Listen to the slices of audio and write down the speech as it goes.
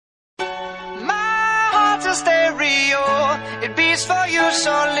stereo. It beats for you,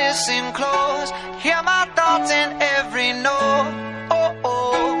 so listen close. Hear my thoughts in every note.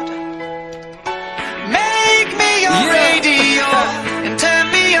 Make me your radio and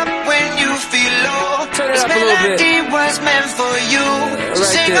turn me up when you feel low. This melody was meant for you, so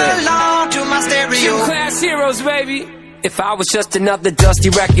sing along to my stereo. Class heroes, baby. If I was just another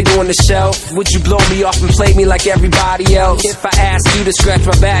dusty record on the shelf, would you blow me off and play me like everybody else? If I asked you to scratch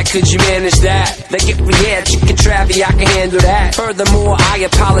my back, could you manage that? Like if we had chicken travy, I can handle that. Furthermore, I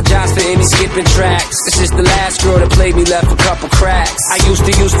apologize for any skipping tracks. It's just the last girl that played me left a couple cracks. I used to,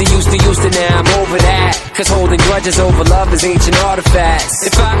 now I'm over that. Cause holding grudges over love is ancient artifacts.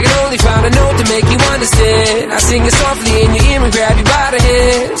 If I could only find a note to make you understand, I sing it softly in your ear and grab you by the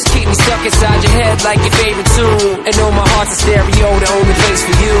hands. Keep me stuck inside your head like your favorite tune, and know my heart's a stereo, the only place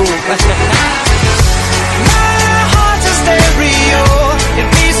for you. My heart's a stereo. It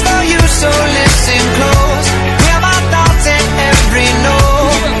beats for you, so listen close. Hear my thoughts in every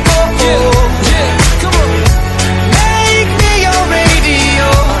note. Come on. Make me your radio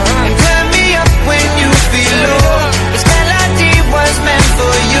and turn me up when you feel low. This melody was meant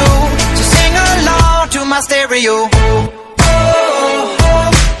for you, so sing along to my stereo.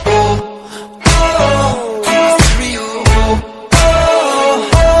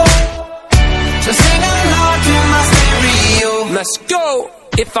 Let's go!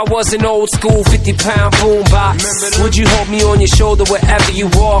 If I was an old school 50-pound boombox, would you hold me on your shoulder wherever you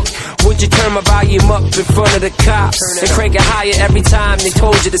walk? Would you turn my volume up in front of the cops and crank it higher every time they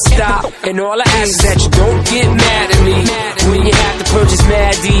told you to stop? And all I ask is that you don't get mad at me when you have to purchase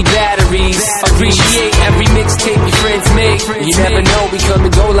Mad D batteries. Appreciate every mixtape your friends make. You never know, we come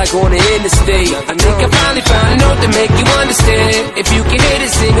and go like on the interstate. I think I finally found a note to make you understand. If you can hit it,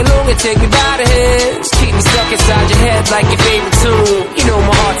 sing along and take me by the hands. Keep me stuck inside your head like your favorite tune. You know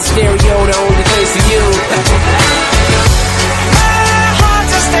my heart's a stereo, the only place for you. My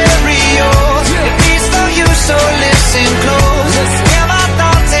heart's a stereo. It beats for you, so listen close. Hear my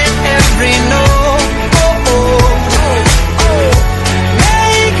thoughts in every note.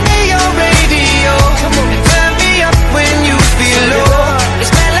 Make me your radio and turn me up when you feel low.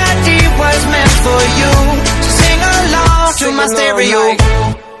 This melody was meant for you, so sing along to my stereo.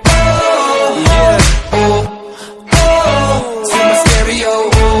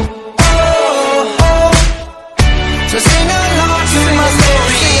 So sing along to my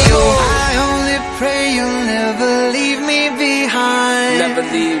stereo. I only pray you'll never leave me behind. Never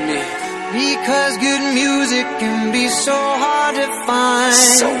leave me. Because good music can be so hard to find.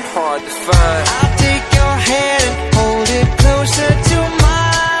 So hard to find. I'll take your hand and hold it closer to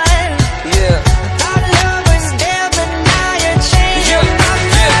mine. Yeah. Our love was there, but now you're changing my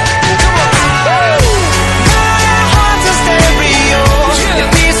mind. Come on. My heart's a stereo. It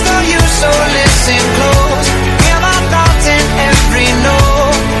beats for you, so listen close. Hear my thoughts in every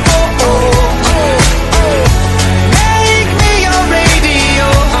note. Make me your radio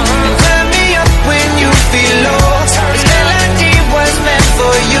and turn me up when you feel low. This melody was meant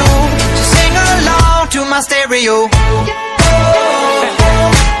for you, so sing along to my stereo.